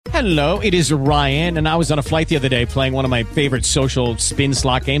Hello, it is Ryan, and I was on a flight the other day playing one of my favorite social spin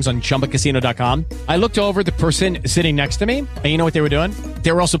slot games on ChumbaCasino.com. I looked over at the person sitting next to me, and you know what they were doing?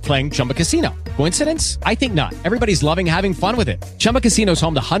 They were also playing Chumba Casino. Coincidence? I think not. Everybody's loving having fun with it. Chumba Casino is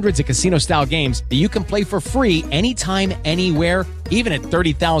home to hundreds of casino-style games that you can play for free anytime, anywhere, even at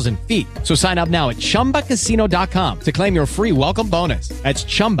 30,000 feet. So sign up now at ChumbaCasino.com to claim your free welcome bonus. That's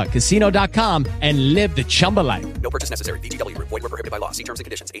ChumbaCasino.com and live the Chumba life. No purchase necessary. VGW. Void where prohibited by law. See terms and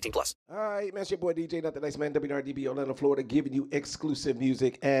conditions. 18+. All right, man. It's your boy DJ, Not the Nice Man, WNRDB, Orlando, Florida, giving you exclusive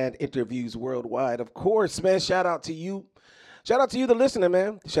music and interviews worldwide. Of course, man. Shout out to you. Shout out to you, the listener,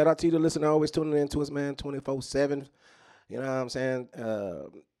 man. Shout out to you, the listener, always tuning in to us, man, 24/7. You know what I'm saying?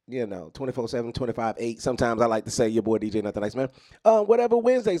 24/7, 25/8. Sometimes I like to say your boy DJ, Not the Nice Man. Whatever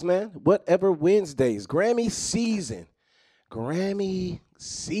Wednesdays, man. Whatever Wednesdays. Grammy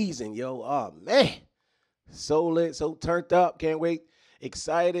season, yo. Oh, man. So lit, so turned up. Can't wait.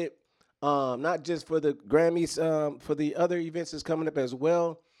 Excited. Not just for the Grammys, for the other events that's coming up as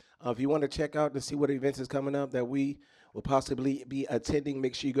well. If you want to check out to see what events is coming up that we will possibly be attending,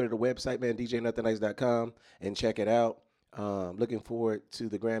 make sure you go to the website, man, djnothingnice.com, and check it out. Looking forward to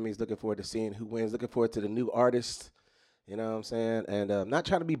the Grammys, looking forward to seeing who wins, looking forward to the new artists, you know what I'm saying? And I'm not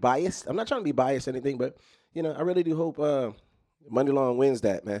trying to be biased. I'm not trying to be biased or anything, but, you know, I really do hope Monday Long wins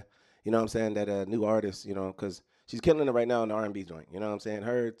that, man. You know what I'm saying? That new artist, you know, because she's killing it right now in the R&B joint. You know what I'm saying?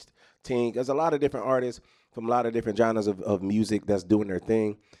 Her, Tink, there's a lot of different artists from a lot of different genres of music that's doing their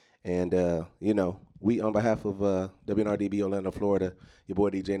thing. And, you know, we, on behalf of WNRDB Orlando, Florida, your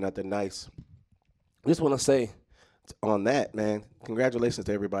boy DJ Nothing Nice, just want to say on that, man, congratulations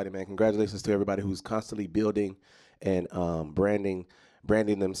to everybody, man. Congratulations to everybody who's constantly building and branding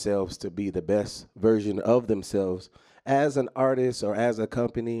themselves to be the best version of themselves as an artist or as a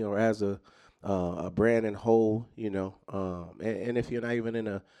company or as a brand in whole, you know. And if you're not even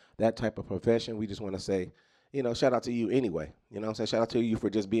in that type of profession, we just want to say, you know, shout out to you anyway. You know what I'm saying? Shout out to you for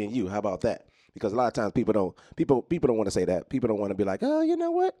just being you. How about that? Because a lot of times people don't want to say that. People don't want to be like, oh, you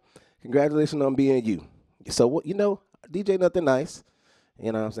know what? Congratulations on being you. So, what, you know, DJ Nothing Nice,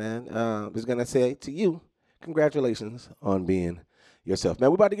 you know what I'm saying? Is going to say to you, congratulations on being yourself. Man,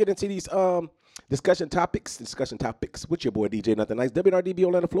 we're about to get into these discussion topics with your boy DJ Nothing Nice, WNRDB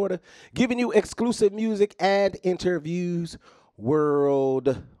Orlando, Florida, giving you exclusive music and interviews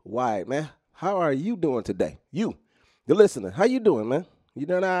worldwide, man. How are you doing today? You, the listener, how you doing, man? You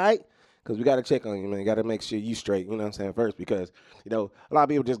doing all right? Because we got to check on you, man. You got to make sure you straight, you know what I'm saying, first. Because, you know, a lot of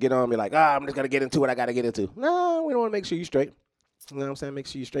people just get on me like, I'm just going to get into what I got to get into. No, we don't want to make sure you straight. You know what I'm saying? Make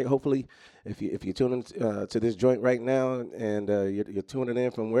sure you're straight. Hopefully, if you're tuning to this joint right now and you're tuning in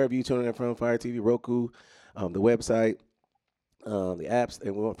from wherever you're tuning in from, Fire TV, Roku, the website, the apps.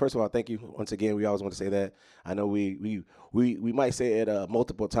 And first of all, thank you once again. We always want to say that. I know we might say it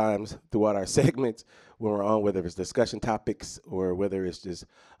multiple times throughout our segments when we're on, whether it's discussion topics or whether it's just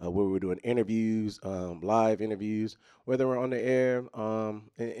where we're doing interviews, live interviews, whether we're on the air,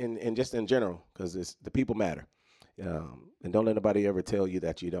 and just in general, because the people matter. And don't let nobody ever tell you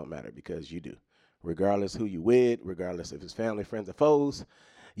that you don't matter, because you do. Regardless who you with, regardless if it's family, friends, or foes,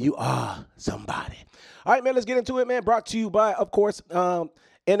 you are somebody. All right, man, let's get into it, man. Brought to you by, of course,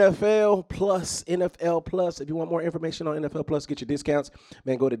 NFL Plus. NFL Plus. If you want more information on NFL Plus, get your discounts,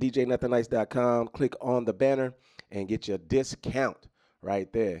 man, go to djnothingnice.com, click on the banner, and get your discount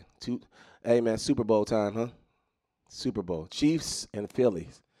right there. Hey, man, Super Bowl time, huh? Super Bowl. Chiefs and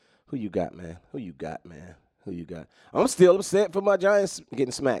Phillies. Who you got, man? Who you got? I'm still upset for my Giants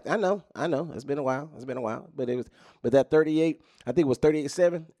getting smacked. I know. It's been a while. But that 38, I think it was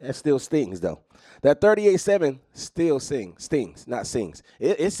 38-7. That still stings, though. That 38-7 still stings, not sings.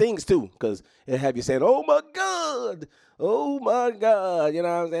 It sings, too, because it have you saying, oh, my God. You know what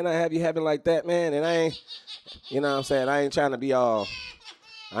I'm saying? I have you having like that, man, and I ain't, you know what I'm saying? I ain't trying to be all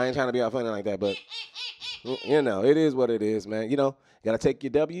funny like that, but, you know, it is what it is, man. You know, you got to take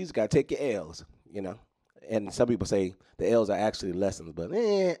your W's, got to take your L's, you know. And some people say the L's are actually lessons, but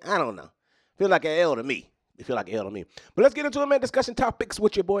I don't know. Feel like an L to me. But let's get into it, man. Discussion topics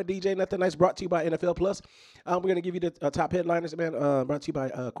with your boy DJ Nothing Nice, brought to you by NFL Plus. We're going to give you the top headliners, man. Brought to you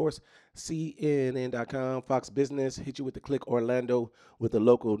by, of course, CNN.com, Fox Business. Hit you with the Click Orlando with the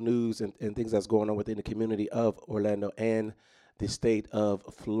local news and things that's going on within the community of Orlando and the state of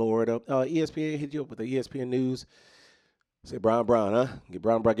Florida. ESPN hit you up with the ESPN news. Say Brown, huh? Get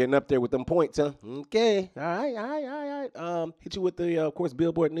Brown getting up there with them points, huh? Okay. All right. Hit you with the, of course,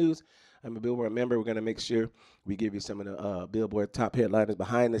 Billboard news. I'm a Billboard member. We're going to make sure we give you some of the Billboard top headliners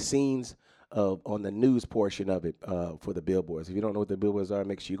behind the scenes on the news portion of it for the billboards. If you don't know what the billboards are,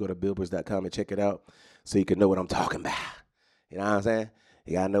 make sure you go to billboards.com and check it out so you can know what I'm talking about. You know what I'm saying?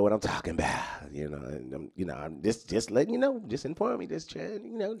 You gotta know what I'm talking about, I'm just letting you know, just inform me, just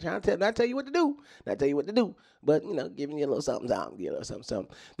trying to not tell you what to do, but giving you a little something, give you a little something,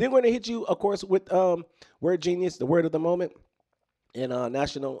 something. Then we're gonna hit you, of course, with Word Genius, the word of the moment, and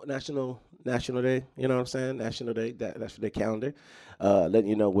National Day. You know what I'm saying? National Day. That's for the calendar. Letting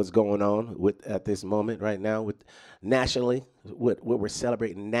you know what's going on with at this moment right now with nationally, what we're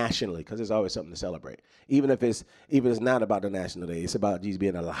celebrating nationally, because there's always something to celebrate. Even if it's not about the National Day, it's about Jesus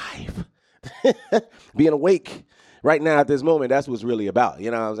being alive, being awake. Right now at this moment, that's what's really about.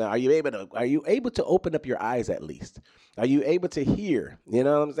 You know what I'm saying? Are you able to open up your eyes at least? Are you able to hear? You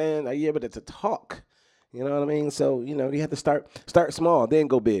know what I'm saying? Are you able to talk? You know what I mean? So, you have to start small, then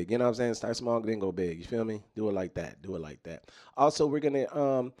go big. You know what I'm saying? Start small, then go big. You feel me? Do it like that. Also, we're going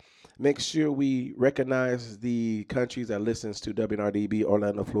to make sure we recognize the countries that listens to WNRDB,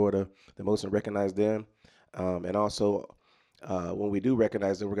 Orlando, Florida, the most, and recognize them. And also, when we do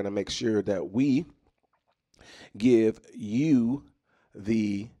recognize them, we're going to make sure that we give you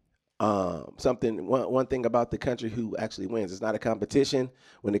the one thing about the country who actually wins. It's not a competition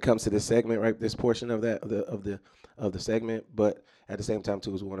when it comes to this segment, right? This portion of the segment, but at the same time too,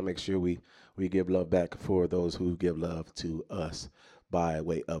 we want to make sure we give love back for those who give love to us by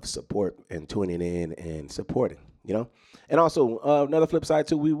way of support and tuning in and supporting. And also another flip side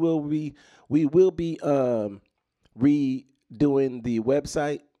too, we will be redoing the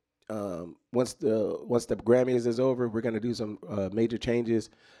website. Once the Grammys is over, we're going to do some major changes.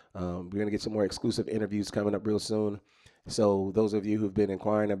 We're going to get some more exclusive interviews coming up real soon. So those of you who've been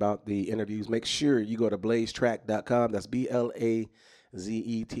inquiring about the interviews, make sure you go to blazetrak.com. That's BLAZETRAK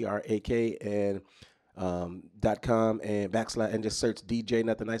and .com and / and just search DJ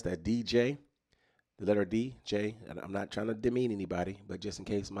Nothing Nice. That DJ, the letter D, J. And I'm not trying to demean anybody, but just in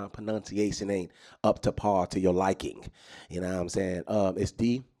case my pronunciation ain't up to par to your liking, you know what I'm saying? It's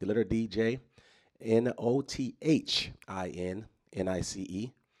D, the letter D, J, NOTHINNICE.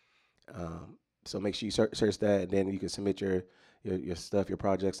 So make sure you search that, and then you can submit your stuff, your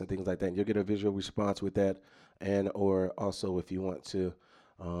projects, and things like that. And you'll get a visual response with that. And or also, if you want to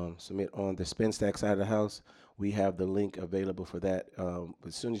submit on the Spin Stack side of the house, we have the link available for that.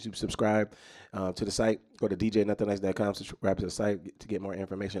 As soon as you subscribe to the site, go to djnothingnice.com, subscribe to the site to get more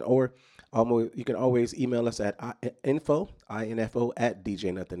information. Or you can always email us at info at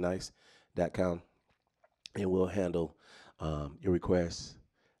djnothingnice.com, and we'll handle your requests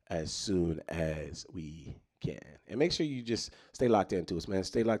as soon as we can. And make sure you just stay locked into us, man.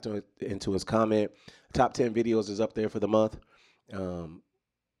 Stay locked into us. Comment. Top 10 videos is up there for the month.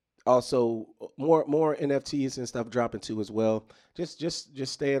 Also, more NFTs and stuff dropping too as well. Just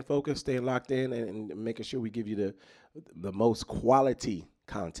staying focused, staying locked in, and making sure we give you the most quality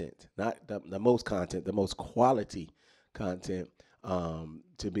content, not the most content, the most quality content,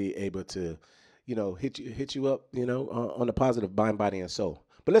 to be able to, hit you up, on the positive mind, body, and soul.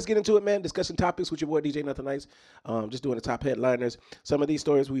 But let's get into it, man. Discussion topics with your boy, DJ Nothing Nice. Just doing the top headliners. Some of these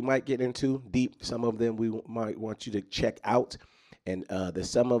stories we might get into deep. Some of them we might want you to check out. And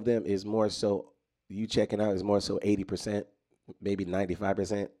some of them is more so, you checking out is more so 80%, maybe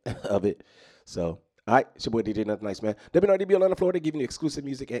 95% of it. So, all right, it's your boy, DJ Nothing Nice, man. WNRDB Orlando, Florida, giving you exclusive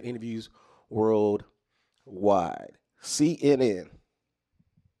music and interviews worldwide. CNN.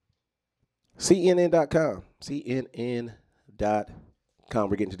 CNN.com. CNN.com.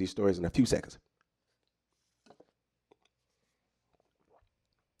 We're getting to these stories in a few seconds.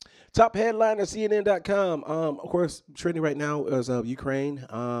 Top headliner, CNN.com. Of course, trending right now is Ukraine.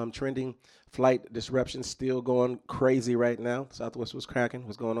 Trending flight disruption still going crazy right now. Southwest was cracking.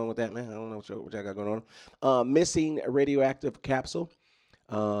 What's going on with that, man? I don't know what y'all got going on. Missing radioactive capsule.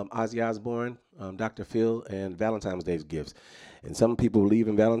 Ozzy Osbourne, Dr. Phil, and Valentine's Day's gifts. And some people believe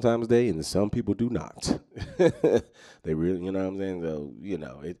in Valentine's Day, and some people do not. They really, you know what I'm saying? So,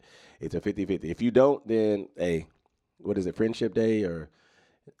 it's a 50-50. If you don't, then, hey, what is it, Friendship Day? Or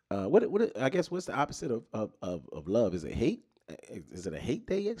what? I guess what's the opposite of love? Is it hate? Is it a hate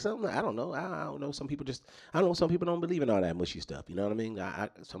day or something? I don't know. I don't know. Some people some people don't believe in all that mushy stuff. You know what I mean?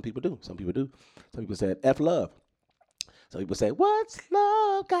 Some people do. Some people said F love. Some people say, what's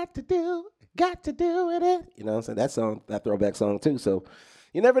love got to do with it? You know what I'm saying? That throwback song too. So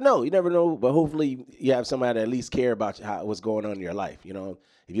you never know. But hopefully you have somebody that at least care about what's going on in your life.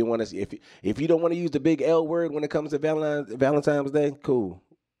 If you want to, if you don't want to use the big L word when it comes to Valentine's Day, cool,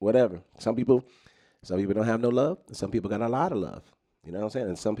 whatever. Some people don't have no love. And some people got a lot of love. You know what I'm saying?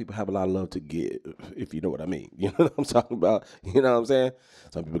 And some people have a lot of love to give, if you know what I mean. You know what I'm talking about? You know what I'm saying?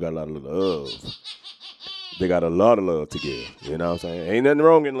 Some people got a lot of love. they got a lot of love to give. You know what I'm saying? Ain't nothing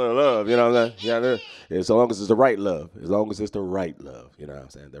wrong in love. You know what I'm saying? Yeah, as long as it's the right love. As long as it's the right love. You know what I'm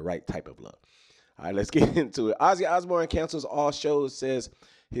saying? The right type of love. All right, let's get into it. Ozzy Osbourne cancels all shows, says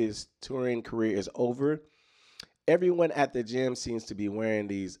his touring career is over. Everyone at the gym seems to be wearing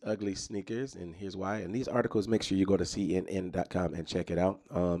these ugly sneakers, and here's why. And these articles, make sure you go to CNN.com and check it out.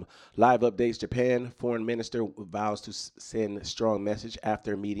 Live updates: Japan foreign minister vows to send strong message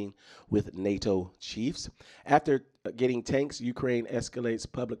after meeting with NATO chiefs. After getting tanks, Ukraine escalates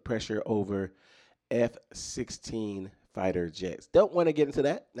public pressure over F-16 fighter jets. Don't want to get into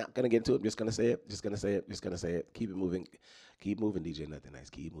that. Not going to get into it. Just going to say it. Just going to say it. Just going to say it. Keep it moving. Keep moving, DJ Nothing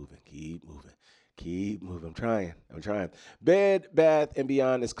Nice. Keep moving. Keep moving. Keep moving. I'm trying. Bed Bath &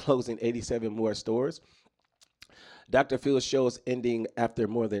 Beyond is closing 87 more stores. Dr. Phil's show is ending after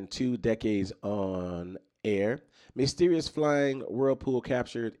more than 2 decades on air. Mysterious flying whirlpool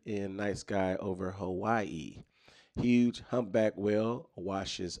captured in night sky over Hawaii. Huge humpback whale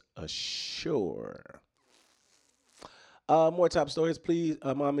washes ashore. More top stories. Please,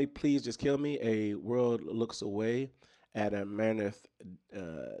 mommy, please just kill me. A world looks away at a mammoth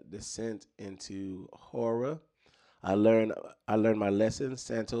descent into horror. I learned my lesson.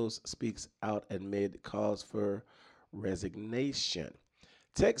 Santos speaks out amid calls for resignation.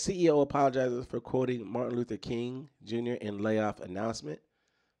 Tech CEO apologizes for quoting Martin Luther King Jr. in layoff announcement.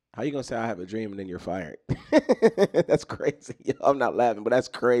 How you gonna say I have a dream and then you're fired? That's crazy. Yo, I'm not laughing, but that's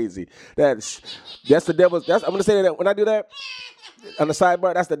crazy. That's the devil's. I'm gonna say that when I do that on the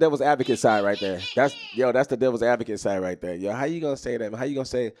sidebar. That's the devil's advocate side right there. That's the devil's advocate side right there. Yo, how you gonna say that? How you gonna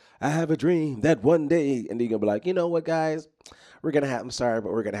say I have a dream that one day, and then you're gonna be like, you know what, guys, I'm sorry,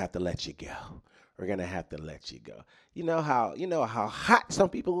 but we're gonna have to let you go. We're gonna have to let you go. You know how hot some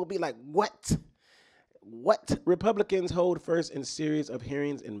people will be like, what? What? Republicans hold first in series of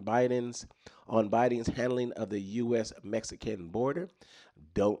hearings on Biden's handling of the U.S.-Mexican border.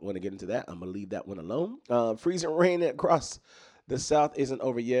 Don't want to get into that. I'm going to leave that one alone. Freezing rain across the South isn't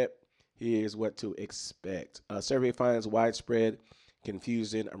over yet. Here's what to expect. Survey finds widespread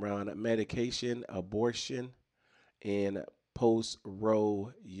confusion around medication, abortion in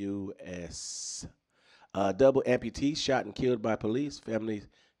post-Roe U.S. Double amputee shot and killed by police. Family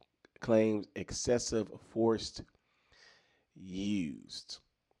claims excessive force used.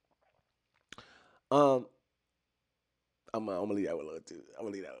 I'm gonna leave that one alone too.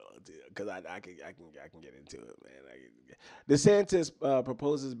 Because I can get into it, man. DeSantis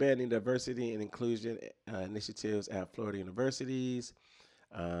proposes banning diversity and inclusion initiatives at Florida universities.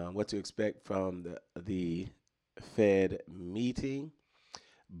 What to expect from the Fed meeting.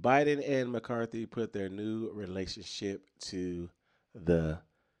 Biden and McCarthy put their new relationship to the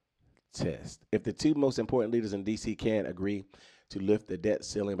test. If the two most important leaders in D.C. can't agree to lift the debt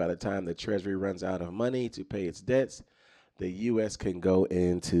ceiling by the time the Treasury runs out of money to pay its debts, the U.S. can go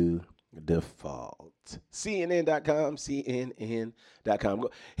into default. CNN.com, CNN.com.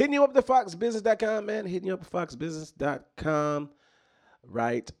 Hitting you up at foxbusiness.com, man. Hitting you up at foxbusiness.com.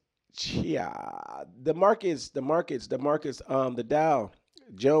 Right. Yeah. The markets. The Dow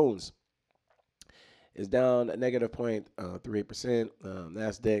Jones is down a negative 0.38%.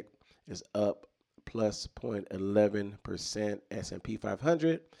 NASDAQ is up plus 0.11%. S&P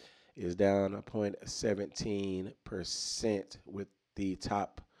 500 is down 0.17% with the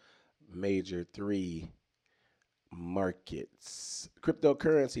top major 3 markets.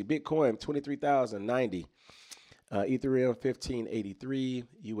 Cryptocurrency, Bitcoin, 23,090. Ethereum, 1583.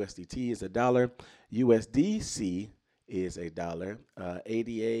 USDT is $1. USDC is $1.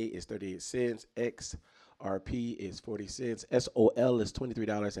 ADA is 38 cents. XRP is 40 cents. SOL is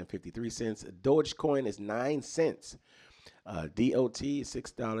 $23.53. Dogecoin is 9 cents. DOT is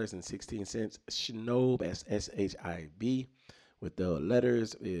 $6.16. Shinob, SHIB, with the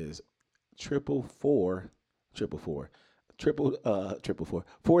letters is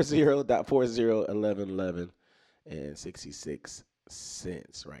 40.401111 and 66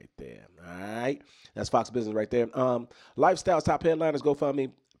 cents right there. All right. That's Fox Business right there. Lifestyle's top headliners,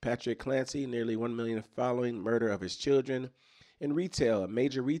 GoFundMe. Patrick Clancy, nearly 1 million following murder of his children. In retail, a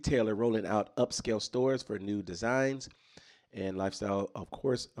major retailer rolling out upscale stores for new designs. And lifestyle, of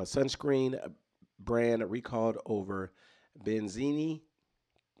course, a sunscreen brand recalled over Benzene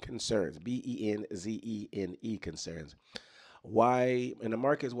concerns. Benzene concerns. Why in the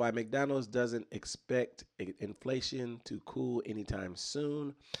markets? Why McDonald's doesn't expect inflation to cool anytime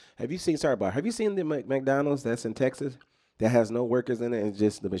soon? Have you seen the McDonald's that's in Texas that has no workers in it and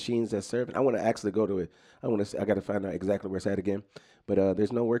just the machines that serve it? I want to actually go to it. I got to find out exactly where it's at again. But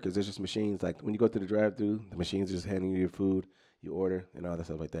there's no workers. There's just machines. Like when you go through the drive-thru, the machines are just handing you your food, you order, and all that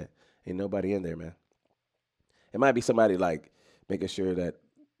stuff like that. Ain't nobody in there, man. It might be somebody like making sure that,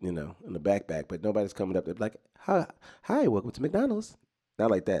 in the backpack, but nobody's coming up there like, hi, welcome to McDonald's.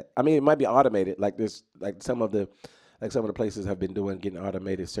 Not like that. I mean, it might be automated, like this, like some of the places have been doing, getting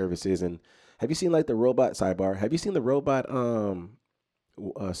automated services. And have you seen like the robot sidebar? Have you seen the robot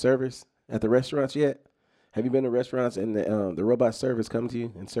service at the restaurants yet? Have you been to restaurants and the robot service come to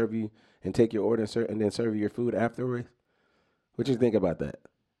you and serve you and take your order and then serve you your food afterwards? What you think about that?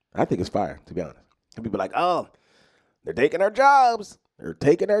 I think it's fire, to be honest. And people are like, oh, they're taking our jobs. They're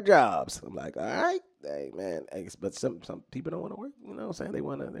taking our jobs. I'm like, all right, hey man. But some people don't want to work. You know what I'm saying? They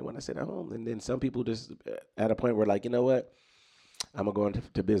want to sit at home. And then some people just at a point where like, you know what? I'm gonna go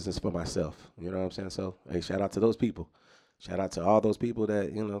into business for myself. You know what I'm saying? So hey, shout out to those people. Shout out to all those people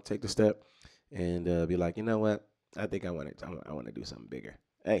that take the step and be like, you know what? I think I want to do something bigger.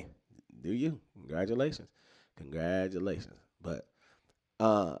 Hey, do you? Congratulations. But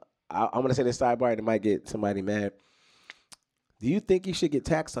I'm gonna say this sidebar and it might get somebody mad. Do you think you should get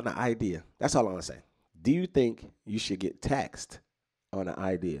taxed on an idea? That's all I'm gonna say. Do you think you should get taxed on an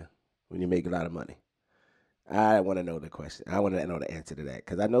idea when you make a lot of money? I want to know the question. I want to know the answer to that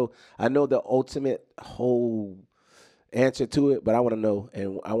because I know the ultimate whole answer to it, but I want to know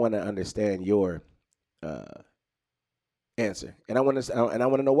and I want to understand your answer, and I want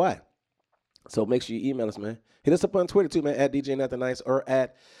to know why. So make sure you email us, man. Hit us up on Twitter too, man, at DJ Nothing Nice or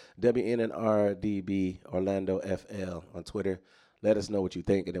at WNNRDB Orlando FL on Twitter. Let us know what you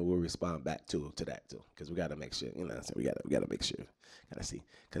think, and then we'll respond back to that too, because we got to make sure. So we got to make sure. Got to see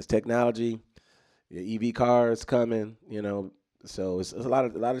because technology, EV cars coming. So it's a lot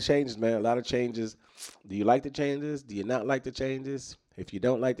of changes, man. A lot of changes. Do you like the changes? Do you not like the changes? If you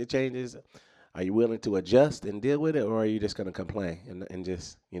don't like the changes, are you willing to adjust and deal with it, or are you just gonna complain and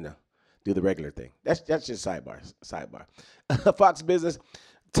just do the regular thing? That's just sidebar. Fox Business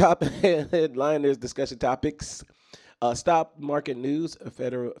top headliners discussion topics. Stock market news.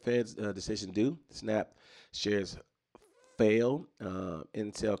 Fed's decision due. Snap shares fail.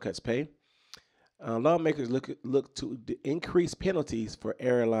 Intel cuts pay. Lawmakers look to increase penalties for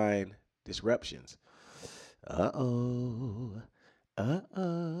airline disruptions.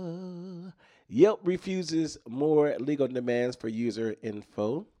 Yelp refuses more legal demands for user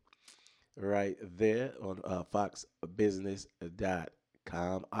info. Right there on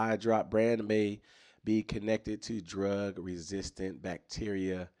foxbusiness.com. Eye drop brand may be connected to drug-resistant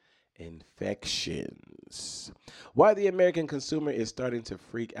bacteria infections. Why the American consumer is starting to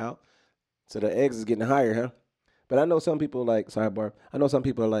freak out. So the eggs is getting higher, huh? But I know some people like sidebar. I know some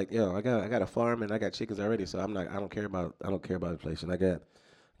people are like, yo, I got a farm and I got chickens already, so I don't care about inflation. I got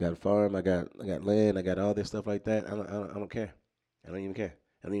a farm, I got land, I got all this stuff like that. I don't care. I don't even care.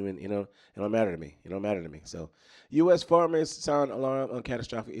 I don't even, it don't matter to me. It don't matter to me. So, U.S. farmers sound alarm on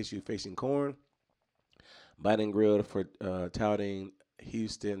catastrophic issue facing corn. Biden grilled for touting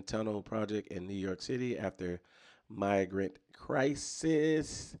Houston tunnel project in New York City after migrant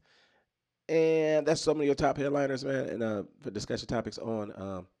crisis. And that's some of your top headliners, man. And for discussion topics on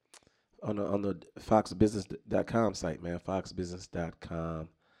the foxbusiness.com site, man. Foxbusiness.com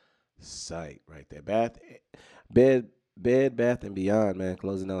site right there. Bed Bath and Beyond, man,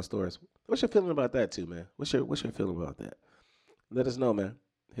 closing down stores. What's your feeling about that too, man? What's your feeling about that? Let us know, man.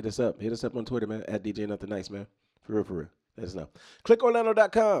 Hit us up on Twitter, man, at DJ Nothing Nice, man. For real. Let us know.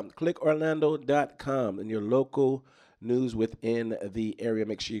 ClickOrlando.com. And your local news within the area.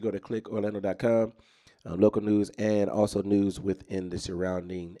 Make sure you go to ClickOrlando.com. Local news and also news within the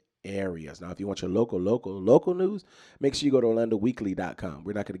surrounding areas. Now, if you want your local news, make sure you go to OrlandoWeekly.com.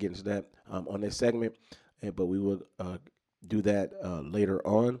 We're not going to get into that on this segment, but we will do that later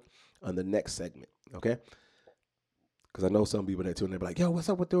on the next segment, okay? Because I know some people that tune in, they're like, yo, what's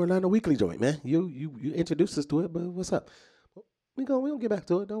up with the Orlando Weekly joint, man? You introduced us to it, but what's up? We gonna get back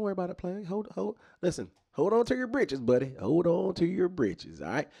to it. Don't worry about it, playing. Hold on to your britches, buddy. Hold on to your britches, all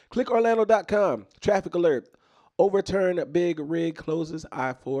right? ClickOrlando.com. Traffic alert. Overturn big rig closes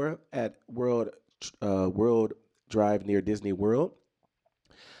I-4 at World Drive near Disney World.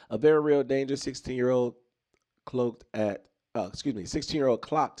 A very real danger. 16-year-old clocked at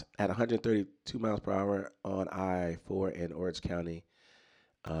 132 miles per hour on I-4 in Orange County.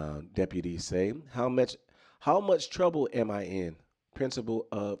 Deputies say, how much trouble am I in? Principal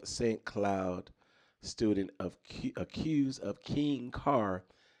of St. Cloud student accused of keying car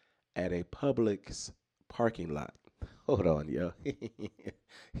at a Publix parking lot. Hold on, yo.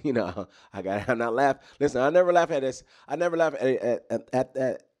 I'm not laughing. Listen, I never laugh at this. I never laugh at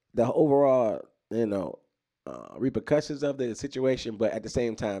the overall, repercussions of the situation, but at the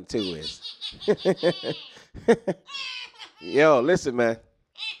same time too is, yo, listen, man.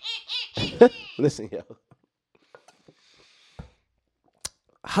 Listen, yo.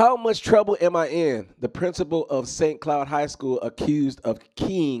 How much trouble am I in? The principal of St. Cloud High School accused of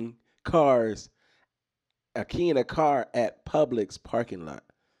keying a car at Publix parking lot.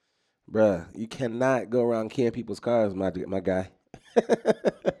 Bruh, you cannot go around keying people's cars, my guy.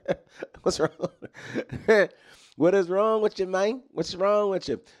 What's wrong? What is wrong with you, man? What's wrong with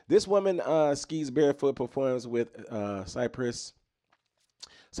you? This woman skis barefoot, performs with Cypress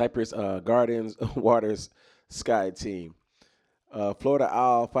Gardens Waters Sky Team. Florida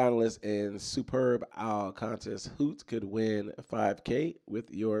Owl finalist in Superb Owl Contest Hoot could win $5K with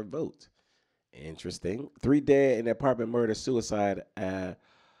your vote. Interesting. 3 dead in apartment murder suicide at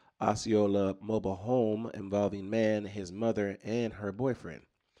Osceola mobile home involving man, his mother, and her boyfriend.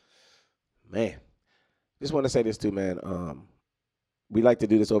 Man, just want to say this too, man. We like to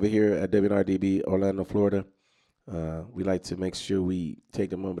do this over here at WNRDB, Orlando, Florida. We like to make sure we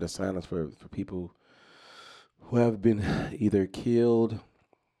take a moment of silence for people who have been either killed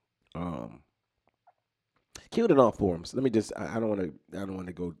in all forms. Let me just, I don't want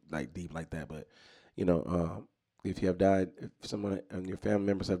to go like deep like that, but if you have died, if someone and your family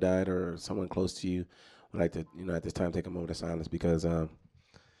members have died, or someone close to you, would like to, at this time take a moment of silence because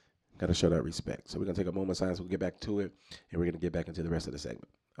got to show that respect. So we're gonna take a moment of silence. We'll get back to it, and we're gonna get back into the rest of the segment.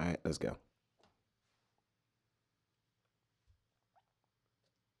 All right, let's go.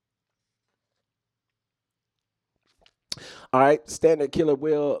 All right, standard killer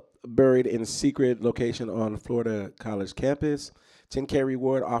will buried in secret location on Florida college campus. 10K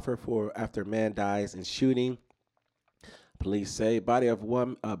reward offer after man dies in shooting. Police say body of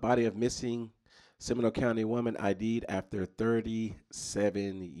missing Seminole County woman ID'd after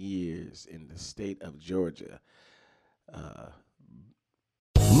 37 years in the state of Georgia.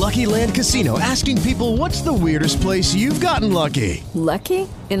 Lucky Land Casino, asking people, what's the weirdest place you've gotten lucky? Lucky?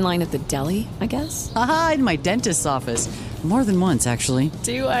 In line at the deli, I guess? Aha, in my dentist's office. More than once, actually.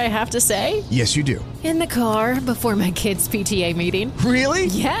 Do I have to say? Yes, you do. In the car before my kids' PTA meeting. Really?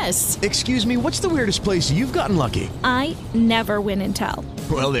 Yes. Excuse me, what's the weirdest place you've gotten lucky? I never win and tell.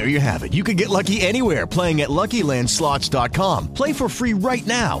 Well, there you have it. You can get lucky anywhere, playing at LuckyLandSlots.com. Play for free right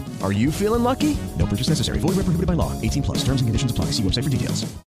now. Are you feeling lucky? No purchase necessary. Void where prohibited by law. 18+. Terms and conditions apply. See website for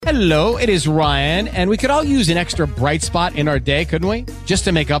details. Hello, it is Ryan, and we could all use an extra bright spot in our day, couldn't we? Just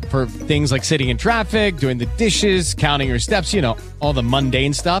to make up for things like sitting in traffic, doing the dishes, counting your steps, all the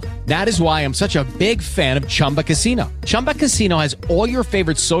mundane stuff. That is why I'm such a big fan of Chumba Casino. Chumba Casino has all your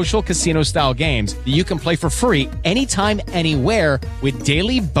favorite social casino-style games that you can play for free anytime, anywhere with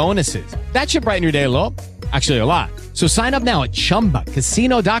daily bonuses. That should brighten your day a little. Actually, a lot. So sign up now at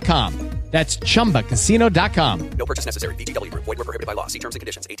ChumbaCasino.com. That's ChumbaCasino.com. No purchase necessary. VGW Group. Void where prohibited by law. See terms and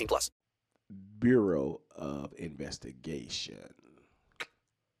conditions. 18+. Bureau of Investigation.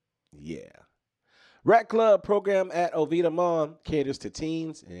 Yeah. Rat Club program at Oviedo Mall caters to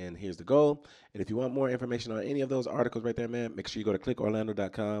teens, and here's the goal. And if you want more information on any of those articles right there, man, make sure you go to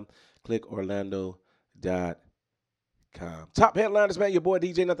clickorlando.com. Clickorlando.com. Top headliners, man. Your boy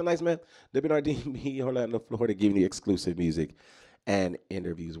DJ Nothing Nice, man. WNRDB Orlando, Florida, giving you exclusive music and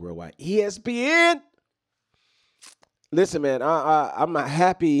interviews worldwide. ESPN. Listen, man, I'm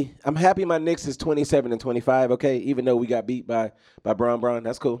happy. I'm happy my Knicks is 27-25. Okay, even though we got beat by Braun.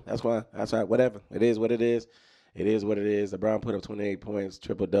 That's cool. That's fine. That's all right. Whatever. It is what it is. It is what it is. LeBron put up 28 points,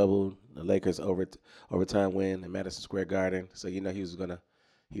 triple double. The Lakers overtime win in Madison Square Garden. So he was gonna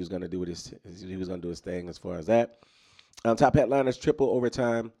do what he was gonna do his thing as far as that. Top headliners: triple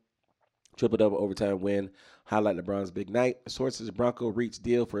double overtime win. Highlight LeBron's big night. Sources: Bronco reached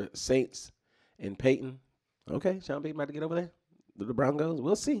deal for Saints and Peyton. Okay, Sean Payton about to get over there. The Broncos.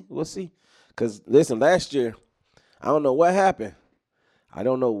 We'll see. Because listen, last year, I don't know what happened.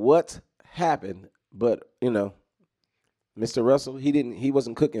 But Mr. Russell, he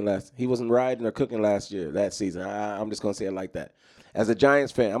wasn't riding or cooking that season. I'm just gonna say it like that. As a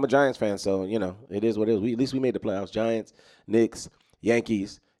Giants fan, I'm a Giants fan, so it is what it is. At least we made the playoffs. Giants, Knicks,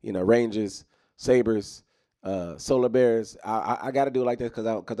 Yankees, Rangers, Sabres, Solar Bears. I got to do it like that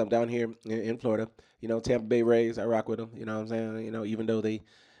because I'm down here in Florida. Tampa Bay Rays, I rock with them. You know what I'm saying? Even though they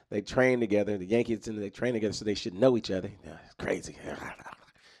train together, the Yankees they train together, so they should know each other. It's crazy.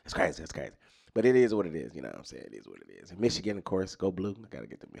 It's crazy. But it is what it is. You know what I'm saying? It is what it is. Michigan, of course, go blue. I got to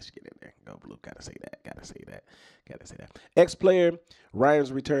get the Michigan in there. Go blue. Got to say that. Ex-player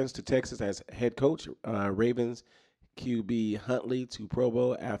Ryans returns to Texas as head coach. Ravens QB Huntley to Pro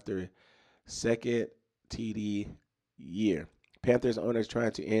Bowl after second TD year. Panthers owners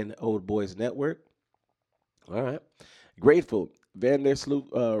trying to end Old Boys Network. All right. Grateful. Vandersloot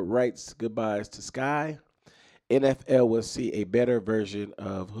writes goodbyes to Sky. NFL will see a better version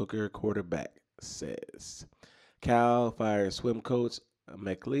of Hooker quarterback, says. Cal fires swim coach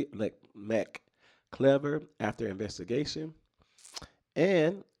McClever after investigation.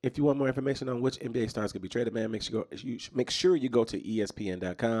 And if you want more information on which NBA stars could be traded, man, make sure you go to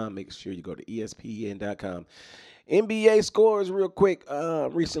ESPN.com. Make sure you go to ESPN.com. NBA scores real quick.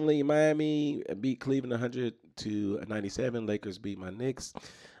 Recently, Miami beat Cleveland 100-97. Lakers beat my Knicks,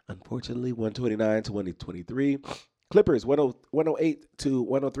 unfortunately, 129-123. Clippers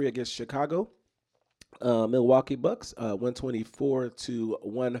 108-103 against Chicago. Milwaukee Bucks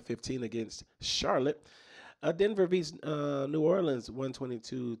 124-115 against Charlotte. Denver beats New Orleans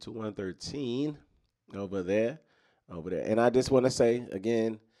 122-113 over there. And I just want to say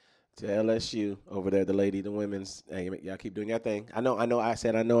again to LSU over there, the women's. Hey, y'all keep doing your thing. I know.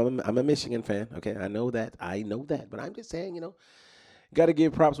 I'm a Michigan fan. Okay, I know that. But I'm just saying, got to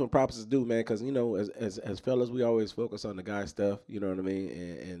give props when props is due, man. Because as fellas, we always focus on the guy stuff. You know what I mean?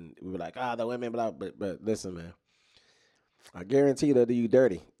 And we were like, the women, blah. But listen, man. I guarantee they'll do you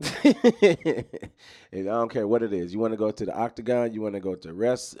dirty. I don't care what it is. You want to go to the Octagon, you want to go to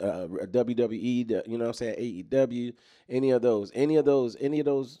WWE, you know what I'm saying, AEW, any of those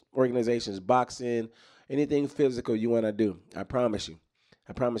organizations, boxing, anything physical you want to do. I promise you,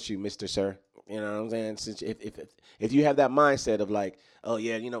 Mr. Sir. You know what I'm saying? Since if you have that mindset of like, oh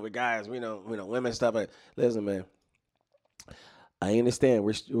yeah, we're guys, we know women stuff. But listen, man, I understand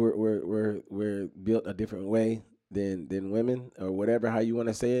we're built a different way than women or whatever, how you want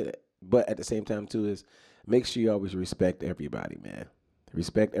to say it. But at the same time, too, is make sure you always respect everybody, man.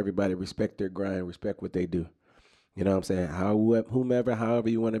 Respect everybody. Respect their grind. Respect what they do. You know what I'm saying? However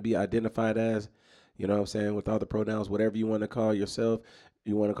you want to be identified as, you know what I'm saying, with all the pronouns, whatever you want to call yourself.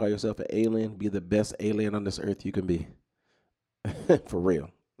 You want to call yourself an alien, be the best alien on this earth you can be. For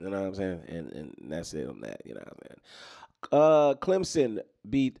real. You know what I'm saying? And that's it on that. You know what I'm saying? Clemson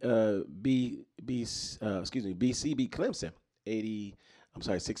beat BC beat Clemson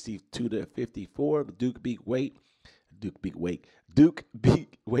 62-54. Duke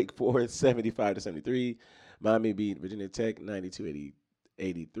beat Wake Forest 75-73. Miami beat Virginia Tech 92-83.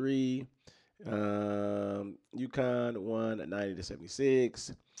 UConn won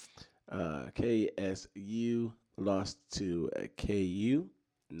 90-76. KSU lost to KU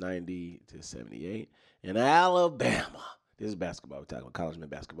 90-78. And Alabama, this is basketball. We're talking about college men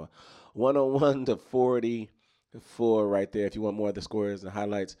basketball. 101-44 right there. If you want more of the scores and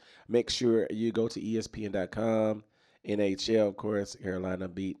highlights, make sure you go to ESPN.com. NHL, of course, Carolina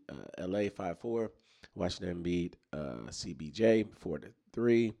beat LA 5-4. Washington beat CBJ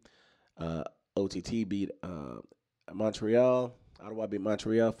 4-3. OTT beat Montreal. Ottawa beat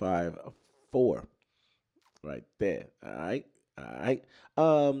Montreal 5-4. Right there. All right.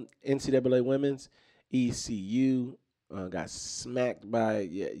 NCAA women's, ECU got smacked by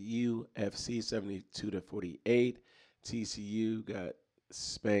UFC 72-48. TCU got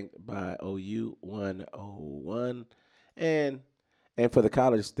spanked by OU 101. And for the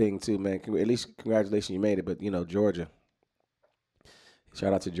college thing too, man. At least congratulations, you made it. But Georgia.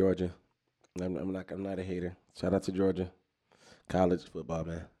 Shout out to Georgia. I'm not a hater. Shout out to Georgia. College football,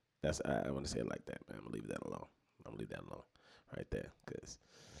 man. I want to say it like that, man. I'm gonna leave that alone. Right there, because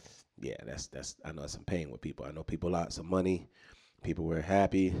that's I know some pain with people. I know people lost some money. People were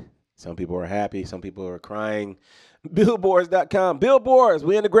happy. Some people were happy. Some people were crying. Billboards.com. Billboards.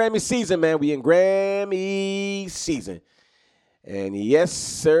 We in the Grammy season, man. We in Grammy season. And yes,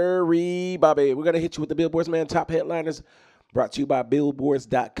 sirree, Bobby. We're gonna hit you with the Billboards, man. Top headliners brought to you by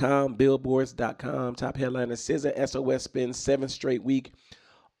Billboards.com. Billboards.com. Top headliners. SZA SOS spends 7th straight week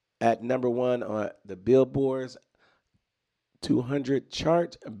at number 1 on the Billboards 200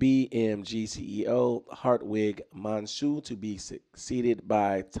 chart. BMG CEO Hartwig Manshu to be succeeded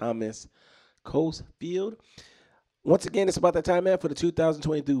by Thomas Coesfield. Once again, it's about that time, man, for the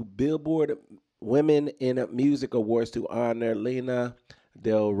 2022 Billboard Women in Music Awards to honor Lana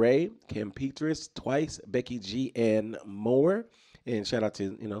Del Rey, Kim Petras twice, Becky G, and more. And shout out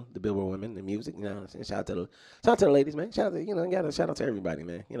to the Billboard Women in Music. Shout out to the ladies, man. Shout out to shout out to everybody,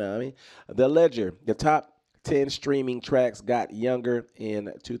 man. You know what I mean? The Ledger, the top 10 streaming tracks got younger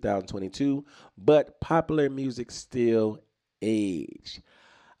in 2022, but popular music still aged.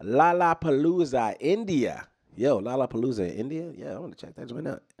 Lollapalooza, India. Lollapalooza, India? Yeah, I want to check that joint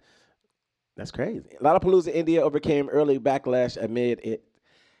out. That's crazy. Lollapalooza, India overcame early backlash amid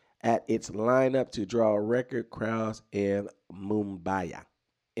at its lineup to draw record crowds in Mumbai.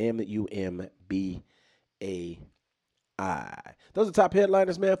 Mumbai. Those are top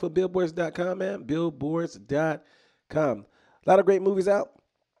headliners, man, for Billboards.com, man. Billboards.com. A lot of great movies out.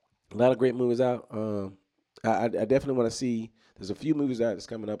 I definitely want to see. There's a few movies that's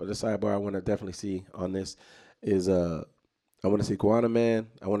coming up at the sidebar I want to definitely see on this. Is I want to see Quantum Man.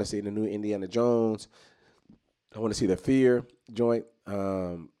 I want to see the new Indiana Jones. I want to see the Fear joint.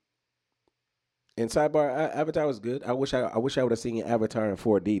 And sidebar, Avatar was good. I wish I would have seen Avatar in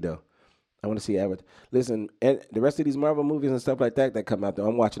 4D though. I want to see Avatar. Listen, and the rest of these Marvel movies and stuff like that come out, though,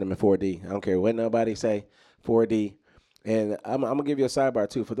 I'm watching them in 4D. I don't care what nobody say, 4D. And I'm going to give you a sidebar,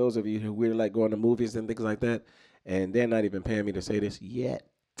 too, for those of you who really like going to movies and things like that. And they're not even paying me to say this yet.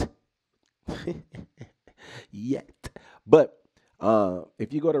 Yet. But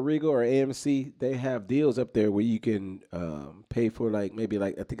if you go to Regal or AMC, they have deals up there where you can pay for maybe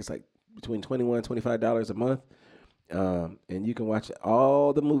I think it's between $21 and $25 a month. And you can watch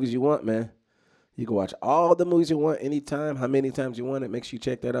all the movies you want, man. You can watch all the movies you want anytime, how many times you want it. Make sure you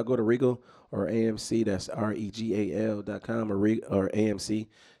check that out. Go to Regal or AMC. That's regal.com or AMC.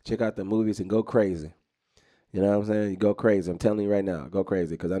 Check out the movies and go crazy. You know what I'm saying? You go crazy. I'm telling you right now, go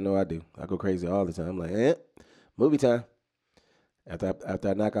crazy because I know I do. I go crazy all the time. I'm like, movie time. After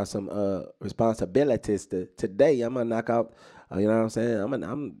I knock out some responsibilities today, I'm gonna knock out. You know what I'm saying?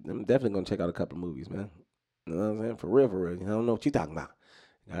 I'm definitely gonna check out a couple of movies, man. You know what I'm saying? For real, for real. I don't know what you talking about.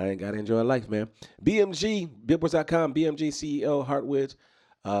 I ain't got to enjoy life, man. BMG, Billboards.com, BMG CEO Hartwidge,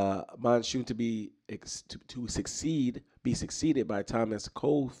 mind soon to be succeeded by Thomas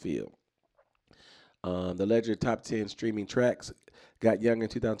Coldfield. The Ledger top 10 streaming tracks got young in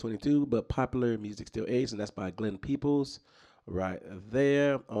 2022, but popular music still aged, and that's by Glenn Peoples. Right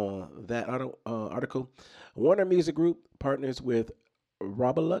there on that article. Warner Music Group partners with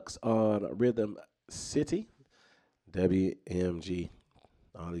Robelux on Rhythm City. WMG.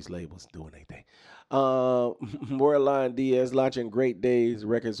 All these labels doing their thing. Moreline Diaz launching Great Days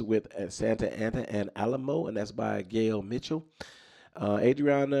Records with Santa Ana and Alamo, and that's by Gail Mitchell.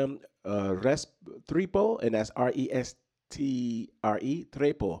 Adriana Restrepo, and that's Restre,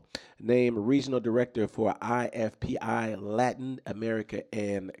 Trepo, named Regional Director for IFPI Latin America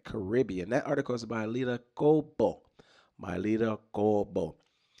and Caribbean. That article is by Lita Cobo.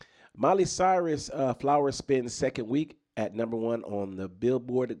 Miley Cyrus Flower Spin's second week at number 1 on the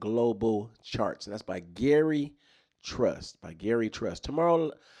Billboard Global Charts. And that's by Gary Trust.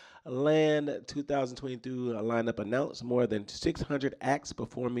 Tomorrowland 2022 lineup announced more than 600 acts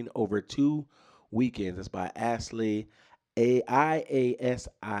performing over 2 weekends. That's by Ashley Isamone.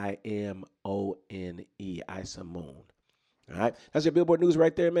 All right, that's your Billboard news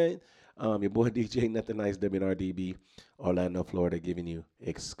right there, man. Your boy DJ Nothing Nice, WNRDB, Orlando, Florida, giving you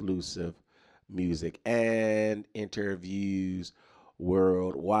exclusive music and interviews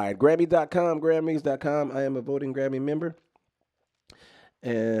worldwide. Grammys.com. I am a voting Grammy member,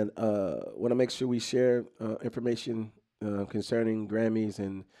 and want to make sure we share information concerning Grammys.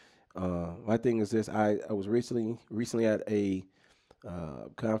 And my thing is this: I was recently at a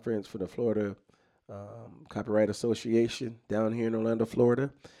conference for the Florida Copyright Association down here in Orlando,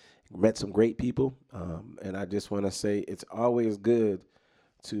 Florida. Met some great people, and I just want to say it's always good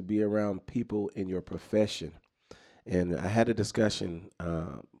to be around people in your profession. And I had a discussion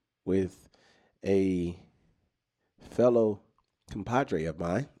with a fellow compadre of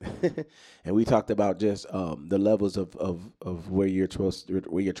mine, and we talked about just the levels of where you're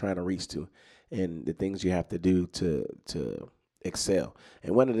trying to reach to, and the things you have to do to excel.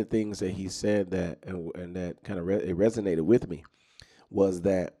 And one of the things that he said that and that kind of it resonated with me was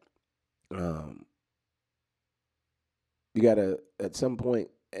that you gotta at some point,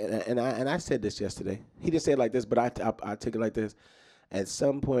 and I said this yesterday. He didn't say it like this, but I took it like this. At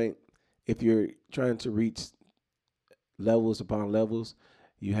some point, if you're trying to reach levels upon levels,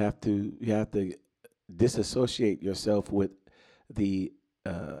 you have to disassociate yourself with the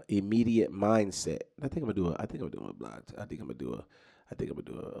immediate mindset. I think I'm gonna do a blog. I think I'm gonna do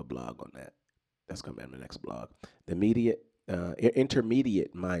a blog on that. That's gonna be on the next blog. The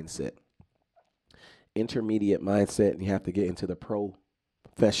intermediate mindset. And you have to get into the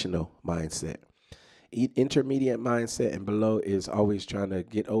professional mindset. Intermediate mindset and below is always trying to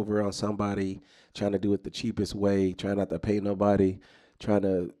get over on somebody, trying to do it the cheapest way, trying not to pay nobody, trying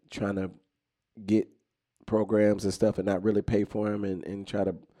to get programs and stuff and not really pay for them, and try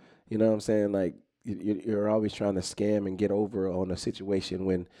to, you know what I'm saying? Like you're always trying to scam and get over on a situation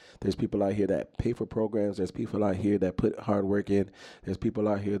when there's people out here that pay for programs. There's people out here that put hard work in. There's people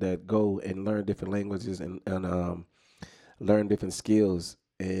out here that go and learn different languages and learn different skills.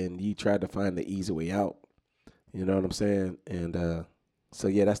 And you try to find the easy way out. You know what I'm saying? And so,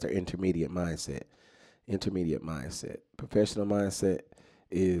 yeah, that's their intermediate mindset. Professional mindset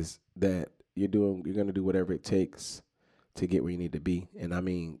is that you're going to do whatever it takes to get where you need to be. And I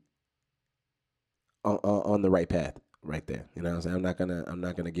mean, on the right path right there. You know what I'm saying? I'm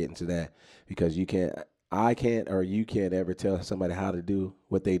not gonna get into that because you can't. I can't or you can't ever tell somebody how to do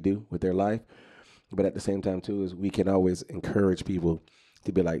what they do with their life. But at the same time, too, is we can always encourage people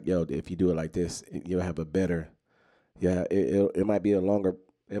to be like, yo, if you do it like this, you'll have a better, it might be a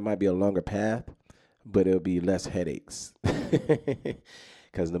longer path, but it'll be less headaches.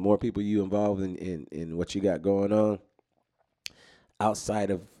 Because the more people you involve in what you got going on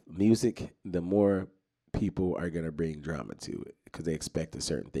outside of music, the more people are going to bring drama to it because they expect a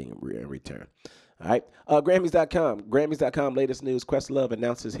certain thing in return. All right. Grammys.com. Grammys.com, latest news. Questlove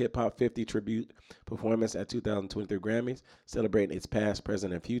announces Hip Hop 50 tribute performance at 2023 Grammys, celebrating its past,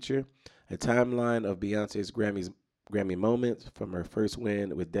 present, and future. A timeline of Beyonce's Grammy moments from her first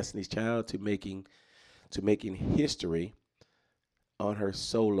win with Destiny's Child to making history on her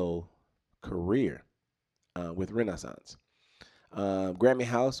solo career with Renaissance. Grammy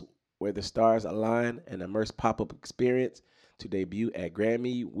House, where the stars align, an immersive pop-up experience to debut at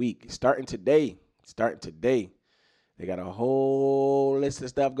Grammy Week. Starting today. They got a whole list of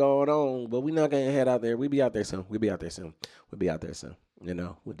stuff going on, but we're not going to head out there. We'll be out there soon. We'll You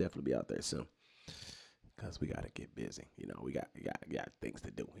know, we'll definitely be out there soon. Because we got to get busy. You know, we got things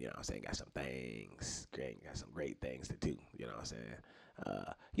to do. You know what I'm saying? Got some great things to do. You know what I'm saying?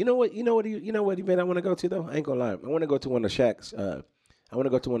 You know what event I want to go to, though? I ain't going to lie. I want to go to one of Shaq's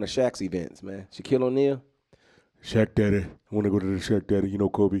events, man. Shaquille O'Neal. Shaq Daddy. I want to go to the Shaq Daddy. You know,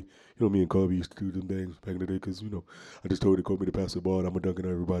 Kobe. You know, me and Kobe used to do them things back in the day because, you know, I just told Kobe to pass the ball and I'm going to dunk it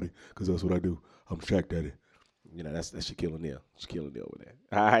on everybody because that's what I do. I'm Shaq Daddy. You know, that's Shaquille O'Neal. Shaquille O'Neal over there.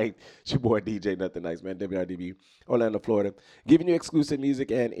 All right. It's your boy DJ Nothing Nice, man. WRDB, Orlando, Florida. Giving you exclusive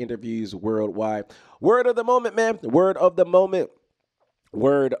music and interviews worldwide. Word of the moment, man. Word of the moment.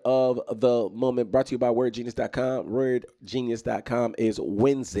 Word of the moment brought to you by WordGenius.com. WordGenius.com is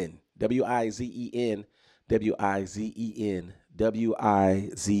Wizen. W-I-Z-E-N. W-I-Z-E-N.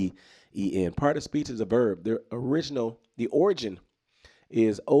 W-I-Z-E-N. Part of speech is a verb. The origin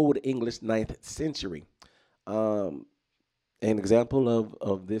is Old English 9th century. An example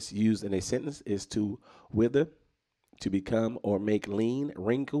of this used in a sentence is to wither, to become or make lean,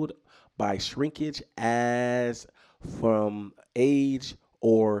 wrinkled by shrinkage as from age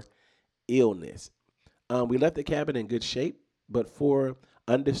or illness. We left the cabin in good shape, but 4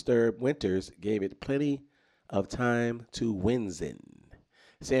 undisturbed winters gave it plenty of time to wizen.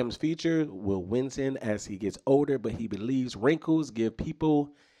 Sam's future will wizen as he gets older, but he believes wrinkles give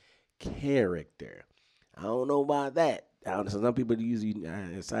people character. I don't know about that. Some people use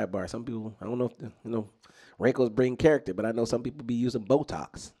sidebar. Some people, I don't know if wrinkles bring character, but I know some people be using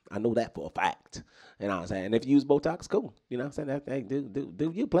Botox. I know that for a fact. You know what I'm saying? And if you use Botox, cool. You know what I'm saying? Hey,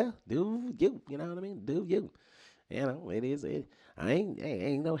 do you, player? Do you? You know what I mean? Do you? You know, it is. I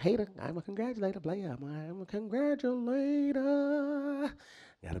ain't no hater. I'm a congratulator, player. I'm a congratulator.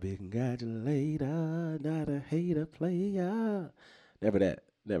 Gotta be a congratulator, not a hater, player. Never that.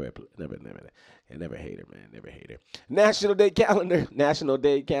 Never that. Yeah, never hater, man. Never hater. National Day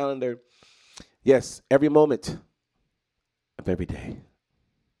calendar. Yes, every moment of every day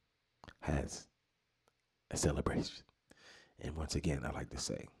has a celebration. And once again, I like to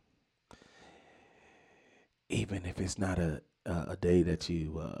say, even if it's not a day that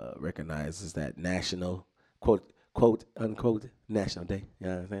you recognize as that national, quote, unquote, national day, you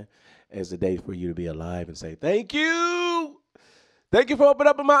know what I'm saying? It's a day for you to be alive and say, thank you. Thank you for opening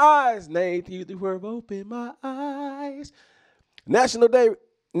up my eyes. Thank you for opening my eyes. National Day,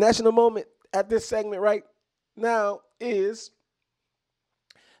 national moment at this segment right now is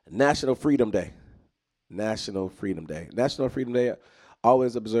National Freedom Day. National Freedom Day. National Freedom Day,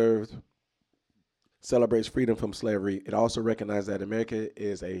 always observed, celebrates freedom from slavery. It also recognizes that America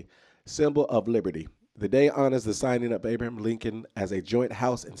is a symbol of liberty. The day honors the signing of Abraham Lincoln as a joint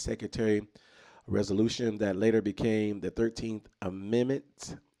House and Secretary resolution that later became the 13th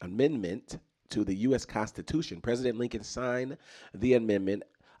Amendment to the U.S. Constitution. President Lincoln signed the amendment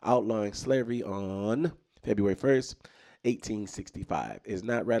outlawing slavery on February 1st, 1865. It is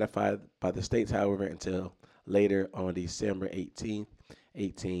not ratified by the states, however, until later on December 18th,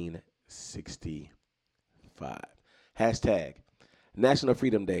 1865. Hashtag National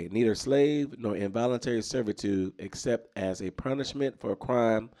Freedom Day. Neither slave nor involuntary servitude, except as a punishment for a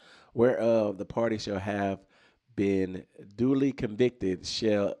crime whereof the party shall have been duly convicted,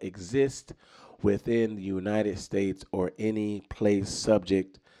 shall exist within the United States or any place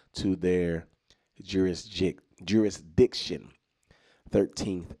subject to their jurisdiction.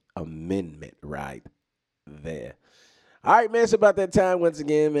 13th Amendment right there. All right, man, it's about that time once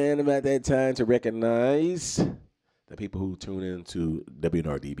again, man. About that time to recognize the people who tune in to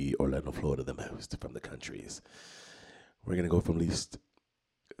WNRDB Orlando, Florida the most from the countries. We're going to go from least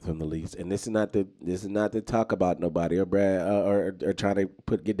from the least. And this is not to talk about nobody or brag or trying to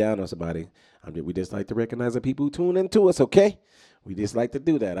get down on somebody. We just like to recognize the people who tune into us. Okay, we just like to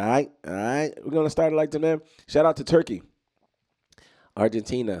do that. All right. We're gonna start it like that, man. Shout out to Turkey,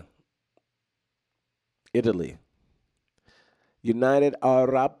 Argentina, Italy, United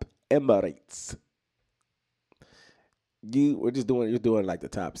Arab Emirates. You're doing like the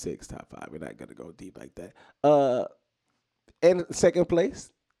top 6, top 5. We're not gonna go deep like that. And second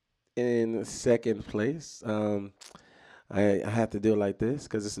place. I have to do it like this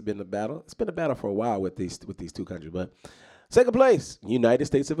because this has been a battle. It's been a battle for a while with these two countries. But second place, United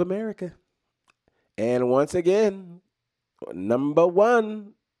States of America. And once again, number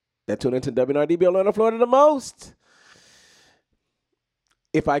 1 that tune into WNRDB Orlando, Florida the most.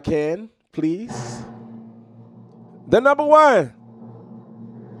 If I can, please. The number 1.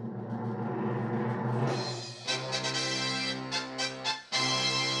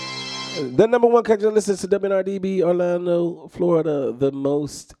 The number 1 country that listens to WNRDB Orlando, Florida the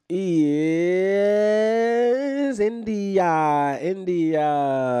most is India.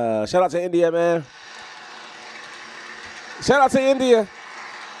 Shout out to India, man. Shout out to India.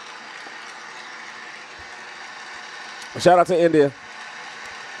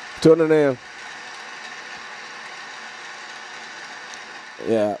 Tuning in.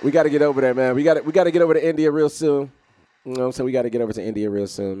 Yeah, we got to get over there, man. We got to get over to India real soon. You know what I'm saying? We got to get over to India real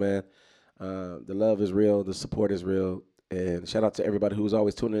soon, man. The love is real. The support is real. And shout out to everybody who's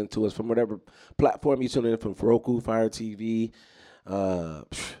always tuning in to us from whatever platform you tune in from, Roku, Fire TV.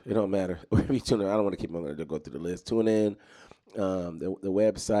 It don't matter. Wherever you tune in, I don't want to keep on to go through the list. Tune in, the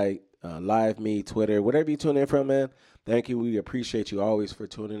website, Live Me, Twitter, whatever you tune in from, man. Thank you. We appreciate you always for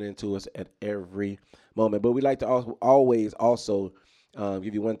tuning in to us at every moment. But we like to always also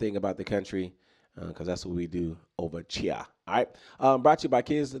give you one thing about the country, because that's what we do over here. All right. Brought to you by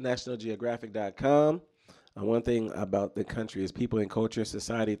KidsNationalGeographic.com. One thing about the country is people and culture,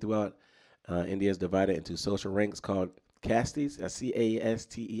 society throughout India is divided into social ranks called castes.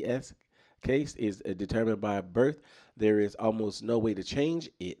 CASTES. Caste is determined by birth. There is almost no way to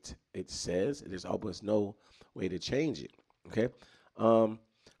change it. It says there's almost no way to change it. Okay.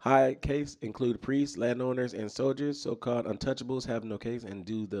 High caste include priests, landowners, and soldiers. So-called untouchables have no caste and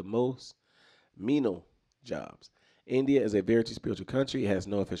do the most menial jobs. India is a very spiritual country. It has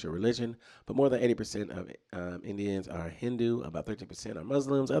no official religion, but more than 80% of Indians are Hindu. About 13% are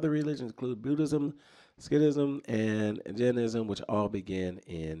Muslims. Other religions include Buddhism, Sikhism, and Jainism, which all begin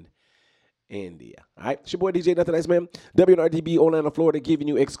in India. All right, it's your boy DJ Nothing Nice, man. WNRDB Orlando, Florida, giving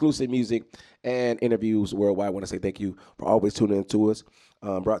you exclusive music and interviews worldwide. I want to say thank you for always tuning in to us.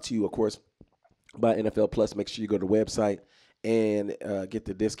 Brought to you, of course, by NFL Plus. Make sure you go to the website and get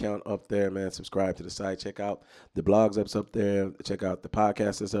the discount up there, man. Subscribe to the site. Check out the blogs up there. Check out the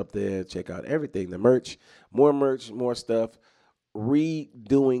podcast that's up there. Check out everything, the merch, more stuff.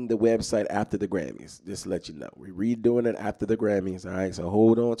 Redoing the website after the Grammys, just to let you know. We're redoing it after the Grammys, all right? So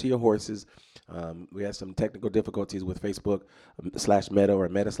hold on to your horses. We had some technical difficulties with Facebook /Meta or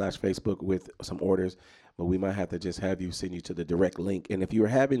Meta/Facebook with some orders, but we might have to just have you send you to the direct link. And if you're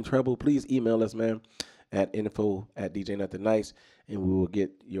having trouble, please email us, man, at info@DJNothingNice, and we will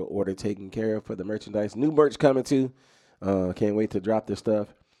get your order taken care of for the merchandise. New merch coming too. Can't wait to drop this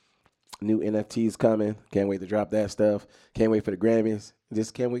stuff. New NFTs coming. Can't wait to drop that stuff. Can't wait for the Grammys.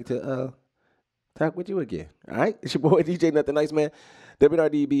 Just can't wait to talk with you again. All right? It's your boy, DJ Nothing Nice, man.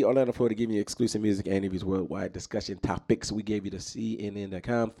 WNRDB, Orlando, Florida, giving you exclusive music and interviews, worldwide discussion topics. We gave you the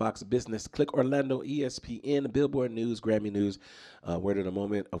CNN.com, Fox Business, Click Orlando, ESPN, Billboard News, Grammy News, Word of the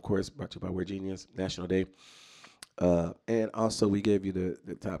Moment, of course, brought to you by Word Genius, National Day. And also, we gave you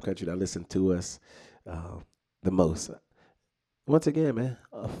the top country that listened to us the most. Once again, man,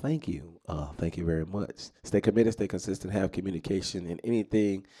 thank you. Thank you very much. Stay committed, stay consistent, have communication in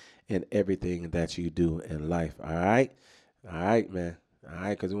anything and everything that you do in life. All right? All right, man. All right,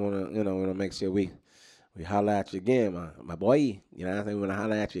 because we want to make sure we holler at you again, my boy. You know what I'm saying? We want to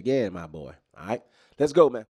holler at you again, my boy. All right? Let's go, man.